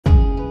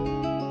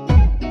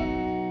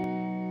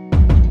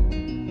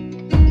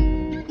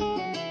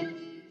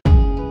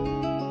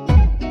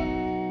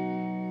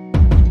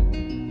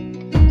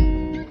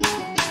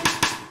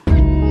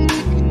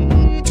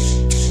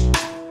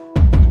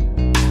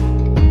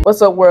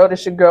What's up, world?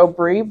 It's your girl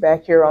Bree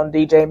back here on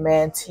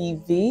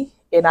djmanntv,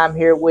 and I'm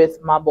here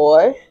with my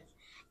boy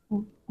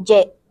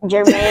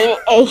Jermaine,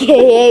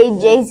 aka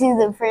JC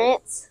the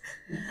Prince.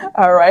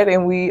 All right,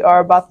 and we are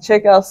about to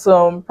check out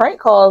some prank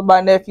calls by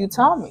Nephew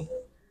Tommy.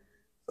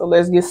 So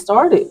let's get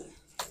started.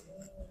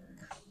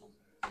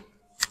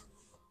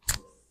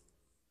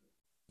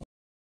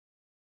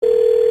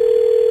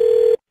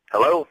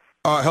 Hello?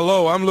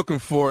 Hello, I'm looking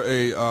for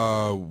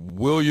a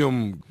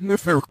William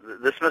Niffer.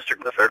 This is Mr.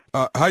 Clifford.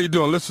 How you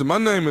doing? Listen, my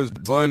name is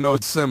Lionel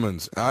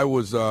Simmons. I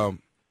was, I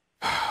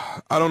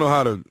don't know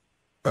how to,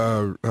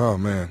 oh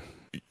man.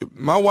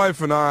 My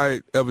wife and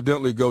I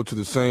evidently go to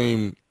the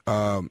same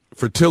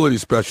fertility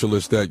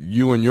specialist that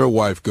you and your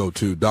wife go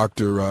to,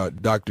 Dr.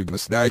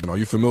 Snag. Are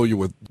you familiar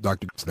with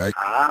Dr. Snag?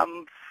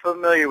 I'm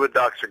familiar with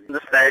Dr.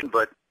 Snag,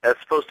 but that's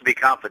supposed to be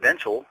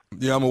confidential.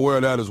 Yeah, I'm aware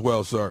of that as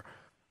well, sir.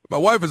 My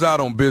wife is out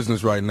on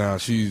business right now.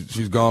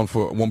 She's gone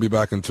won't be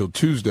back until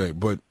Tuesday.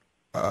 But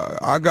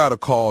I got a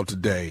call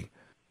today,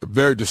 a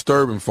very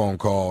disturbing phone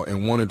call,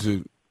 and wanted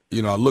to,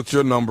 I looked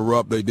your number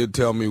up. They did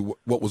tell me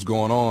what was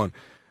going on,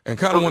 and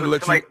kind of wanted to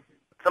let you.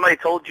 Somebody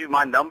told you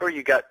my number?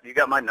 You got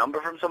my number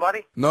from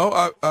somebody? No,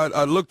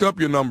 I looked up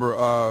your number.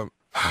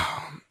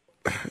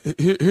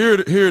 Here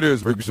it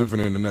is, Rick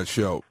Symphony Internet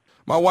Show.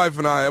 My wife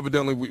and I,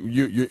 evidently,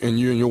 you and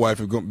your wife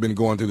have been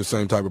going through the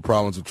same type of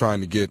problems of trying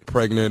to get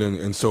pregnant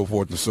and so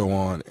forth and so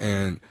on.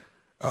 And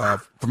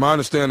from my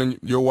understanding,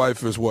 your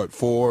wife is what,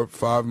 4 or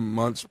 5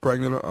 months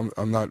pregnant?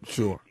 I'm not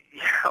sure.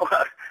 Yeah,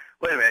 well,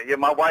 wait a minute. Yeah,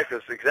 my wife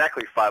is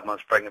exactly 5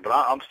 months pregnant, but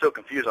I'm still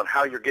confused on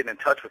how you're getting in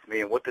touch with me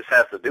and what this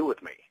has to do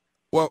with me.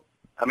 Well,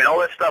 I mean, all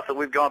that stuff that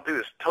we've gone through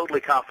is totally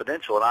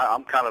confidential, and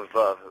I'm kind of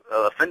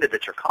offended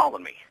that you're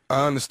calling me.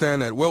 I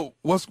understand that. Well,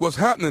 what's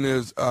happening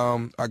is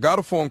I got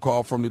a phone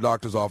call from the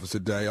doctor's office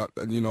today.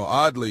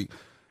 Oddly,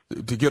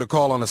 to get a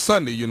call on a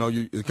Sunday,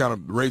 it kind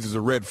of raises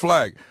a red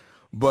flag.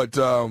 But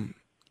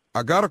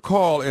I got a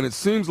call, and it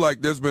seems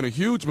like there's been a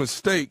huge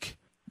mistake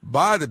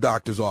by the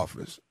doctor's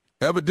office.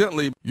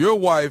 Evidently, your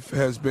wife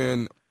has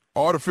been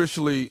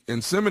artificially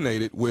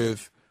inseminated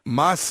with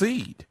my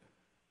seed,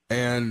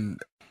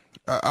 and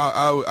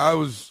I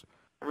was.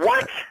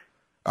 What?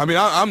 I mean,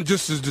 I'm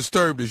just as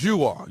disturbed as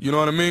you are. You know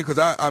what I mean? Because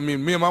I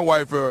mean, me and my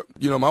wife are.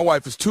 My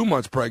wife is 2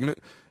 months pregnant,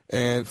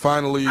 and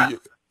finally.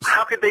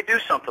 How could they do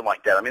something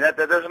like that? I mean, that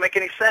doesn't make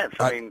any sense.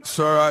 I mean,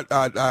 sir,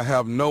 I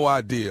have no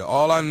idea.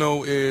 All I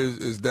know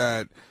is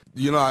that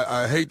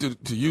I hate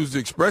to use the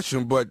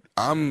expression, but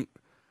I'm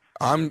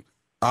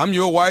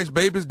your wife's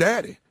baby's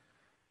daddy,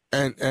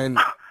 and.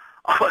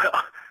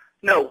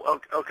 No.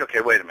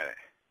 Okay. Wait a minute.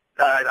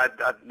 No.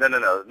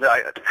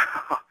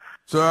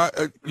 So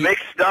that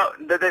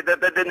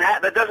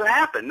doesn't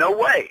happen. No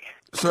way.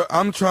 Sir,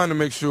 I'm trying to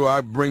make sure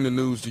I bring the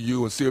news to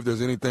you and see if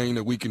there's anything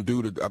that we can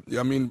do to.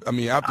 I mean,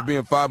 after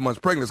being 5 months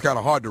pregnant, it's kind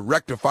of hard to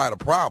rectify the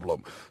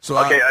problem. So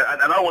okay, I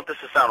don't want this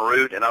to sound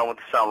rude, and I don't want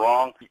this to sound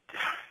wrong.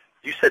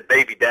 You said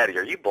baby daddy.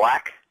 Are you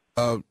black?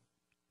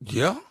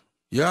 Yeah.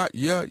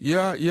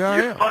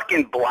 You're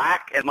fucking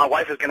black, and my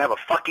wife is gonna have a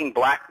fucking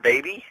black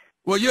baby.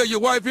 Well, yeah, your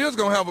wife is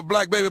going to have a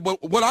black baby,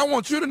 but what I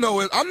want you to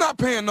know is I'm not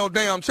paying no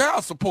damn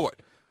child support.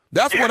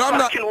 That's what I'm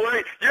not.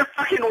 You're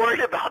fucking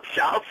worried about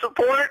child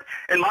support,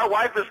 and my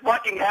wife is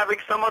fucking having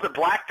some other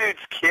black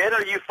dude's kid?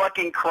 Are you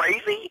fucking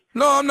crazy?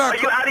 No, I'm not.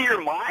 Are you out of your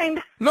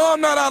mind? No,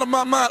 I'm not out of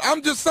my mind.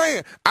 I'm just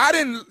saying, I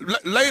didn't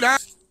lay down.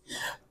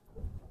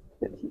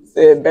 He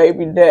said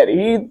baby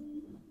daddy.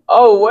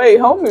 Oh, wait,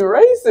 homie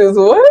racist,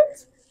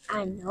 what?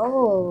 I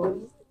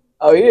know.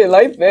 Oh, he didn't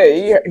like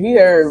that. He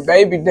heard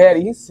baby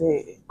daddy. He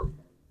said,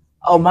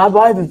 oh, my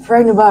wife is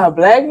pregnant by a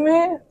black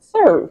man?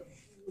 Sir,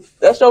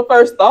 that's your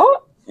first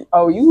thought?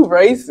 Oh, you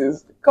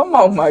racist. Come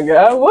on, my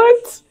guy.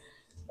 What?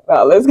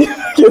 Now, let's get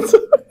to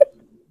it.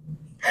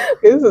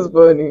 This is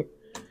funny.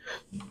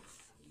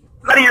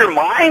 Out of your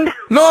mind?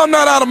 No, I'm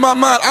not out of my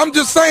mind. I'm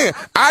just saying,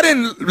 I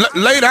didn't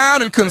lay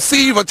down and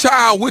conceive a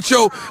child with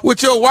your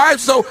wife,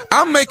 so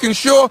I'm making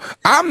sure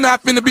I'm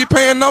not finna be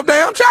paying no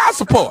damn child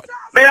support.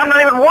 Man, I'm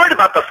not even worried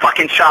about the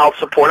fucking child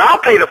support. I'll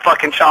pay the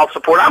fucking child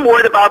support. I'm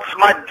worried about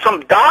some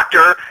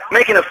doctor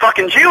making a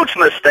fucking huge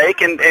mistake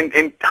and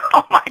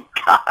oh my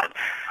God.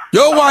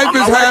 Your wife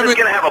is going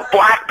to have a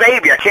black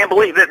baby. I can't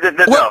believe it.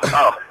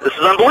 Oh, this is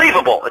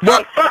unbelievable. It's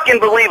unfucking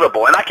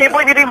believable. And I can't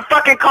believe you'd even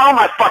fucking call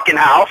my fucking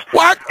house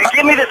and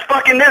give me this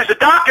fucking news. The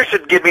doctor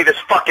should give me this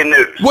fucking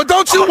news. Well,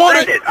 don't you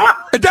want it?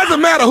 It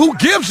doesn't matter who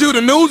gives you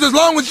the news as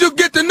long as you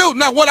get the news.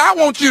 Now, what I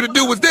want you to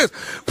do is this.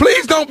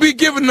 Please don't be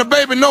giving the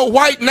baby no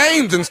white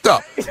names and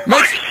stuff.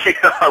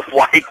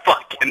 White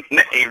fucking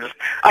names.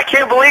 I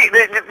can't believe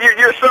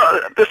you're so.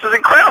 This is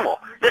incredible.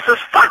 This is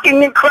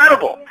fucking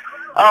incredible.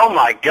 Oh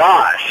my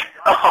gosh.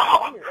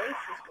 Oh.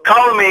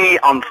 Calling me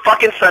on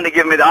fucking Sunday,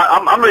 giving me the,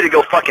 I'm ready to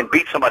go fucking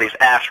beat somebody's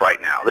ass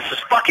right now. This is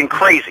fucking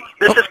crazy.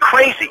 This is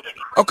crazy.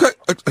 Okay,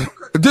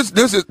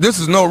 this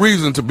is no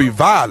reason to be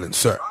violent,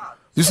 sir.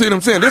 You see what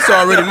I'm saying? This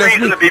already lets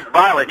me. No reason to be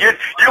violent. You're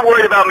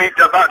worried about me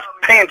about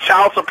paying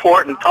child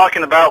support and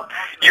talking about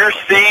your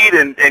seed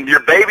and your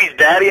baby's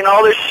daddy and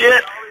all this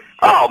shit.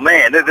 Oh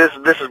man, this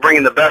is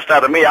bringing the best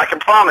out of me. I can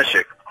promise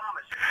you.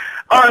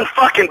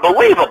 Unfucking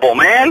believable,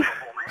 man.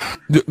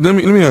 Let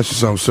me ask you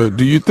something, sir.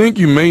 Do you think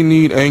you may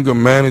need anger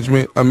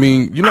management? I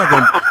mean, you're not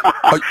gonna.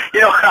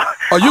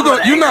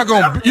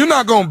 You're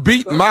not gonna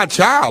beat my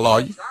child,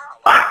 are you?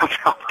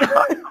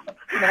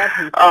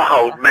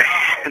 Oh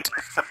man.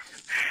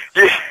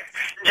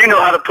 You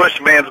know how to push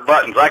man's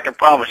buttons. I can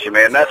promise you,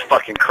 man. That's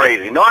fucking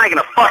crazy. No, I ain't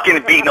gonna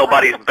fucking beat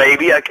nobody's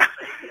baby. You're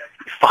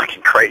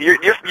fucking crazy. You're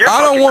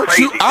I don't want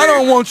crazy, you. I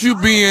don't want you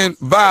being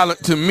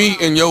violent to me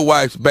and your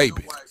wife's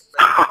baby.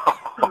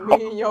 Me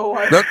and your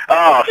wife.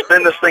 Oh,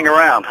 spin this thing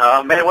around,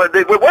 huh, man? Where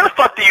the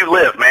fuck do you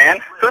live, man?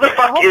 Who the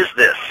fuck is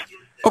this?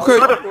 Okay.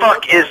 Who the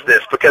fuck is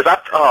this? Because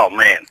oh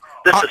man,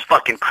 this is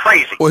fucking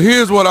crazy. Well,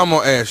 here's what I'm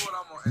gonna ask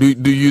you.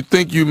 Do you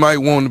think you might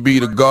want to be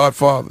the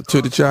godfather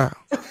to the child?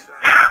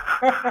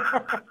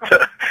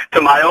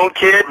 To my own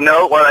kid?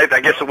 No. Well, I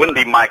guess it wouldn't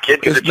be my kid.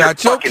 It's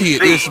not your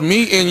kid. It's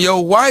me and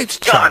your wife's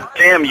child. God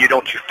damn you!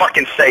 Don't you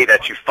fucking say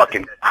that, you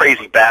fucking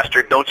crazy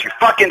bastard! Don't you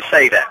fucking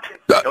say that!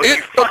 Don't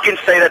you fucking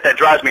say that! That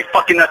drives me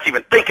fucking nuts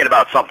even thinking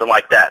about something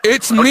like that.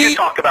 It's me. You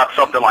talk about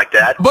something like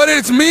that. But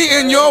it's me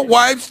and your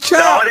wife's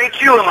child. No, it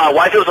ain't you and my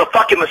wife. It was a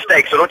fucking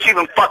mistake. So don't you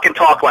even fucking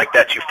talk like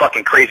that, you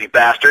fucking crazy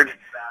bastard.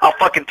 I'll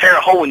fucking tear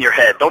a hole in your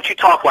head. Don't you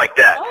talk like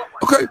that.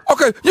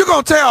 Okay. You're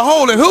gonna tear a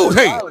hole in whose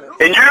head?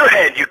 In your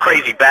head, you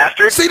crazy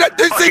bastard. See that?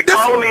 This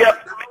calling me up.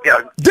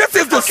 This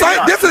is the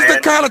same. This is the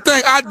kind of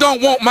thing I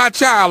don't want my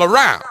child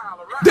around.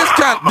 This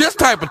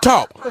type of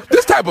talk,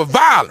 this type of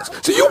violence.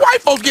 See, you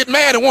white folks get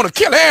mad and want to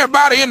kill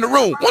everybody in the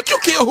room. Won't you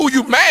kill who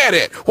you mad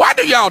at? Why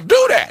do y'all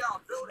do that?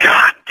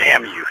 God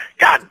damn you!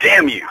 God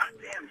damn you!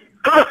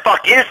 Who the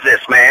fuck is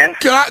this, man?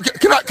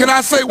 Can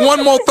I say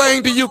one more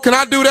thing to you? Can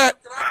I do that?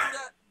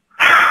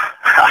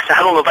 I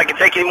don't know if I can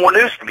take any more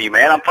news from you,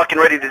 man. I'm fucking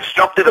ready to just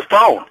jump to the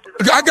phone.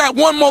 I got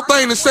one more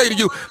thing to say to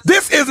you.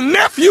 This is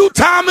Nephew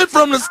Tommy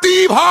from the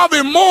Steve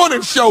Harvey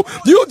Morning Show.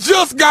 You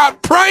just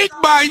got pranked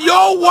by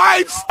your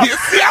wife. Oh,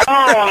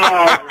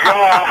 my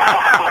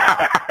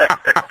God.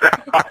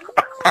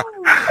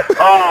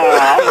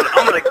 Oh,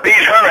 I'm gonna beat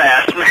her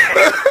ass,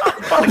 man.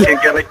 I'm fucking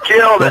gonna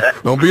kill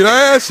that. Don't beat her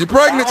ass. She's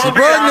pregnant. She's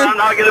pregnant. I'm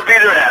not gonna beat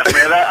her ass,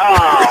 man.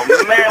 Oh,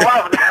 man.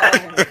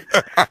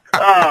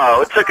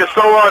 Oh, it took us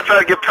so long to try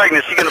to get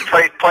pregnant. She's gonna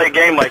play a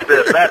game like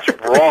this. That's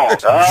wrong.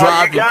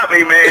 Oh, you got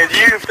me, man.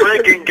 You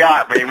freaking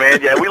got me,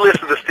 man. Yeah, we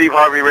listen to the Steve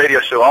Harvey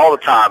radio show all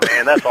the time,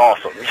 man. That's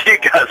awesome. You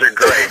guys are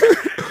great.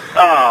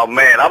 Oh,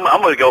 man. I'm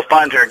gonna go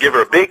find her and give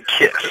her a big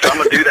kiss. I'm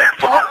gonna do that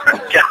for her.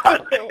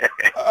 God damn.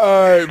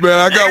 All right, man.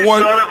 I got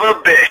one. Son of a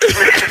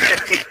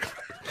bitch.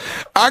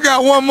 I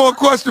got one more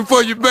question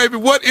for you, baby.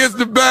 What is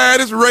the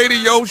baddest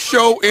radio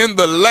show in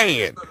the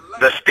land?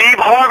 The Steve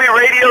Harvey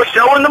radio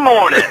show in the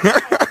morning.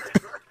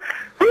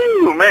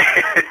 Woo,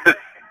 man.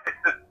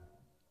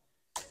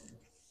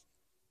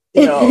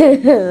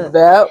 Yo,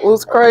 that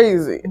was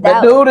crazy.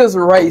 That dude is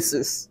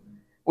racist.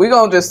 We're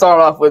going to just start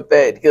off with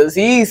that because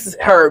he's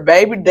her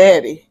baby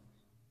daddy.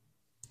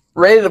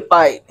 Ready to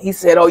fight. He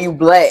said, oh, you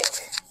black.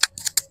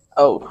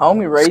 Oh,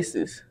 homie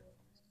racist.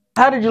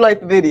 How did you like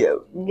the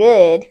video?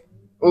 Good.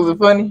 Was it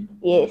funny?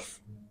 Yes.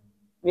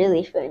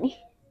 Really funny.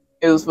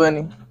 It was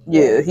funny.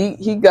 Yeah,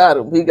 he got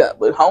him.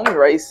 But homie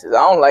racist.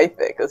 I don't like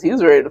that because he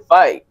was ready to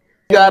fight.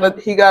 He got a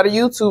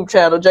YouTube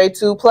channel,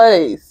 J2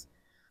 Plays.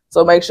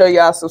 So make sure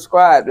y'all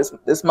subscribe.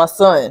 This my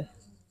son,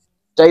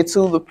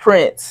 J2 the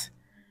Prince.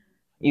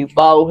 You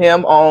follow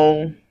him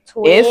on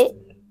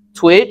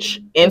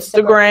Twitch,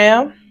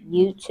 Instagram,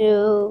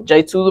 YouTube,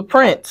 J2 the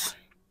Prince.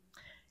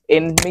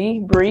 And me,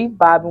 Bree,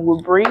 Vibin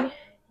with Bree.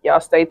 Y'all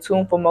stay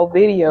tuned for more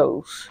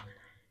videos.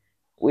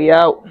 We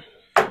out.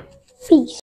 Peace.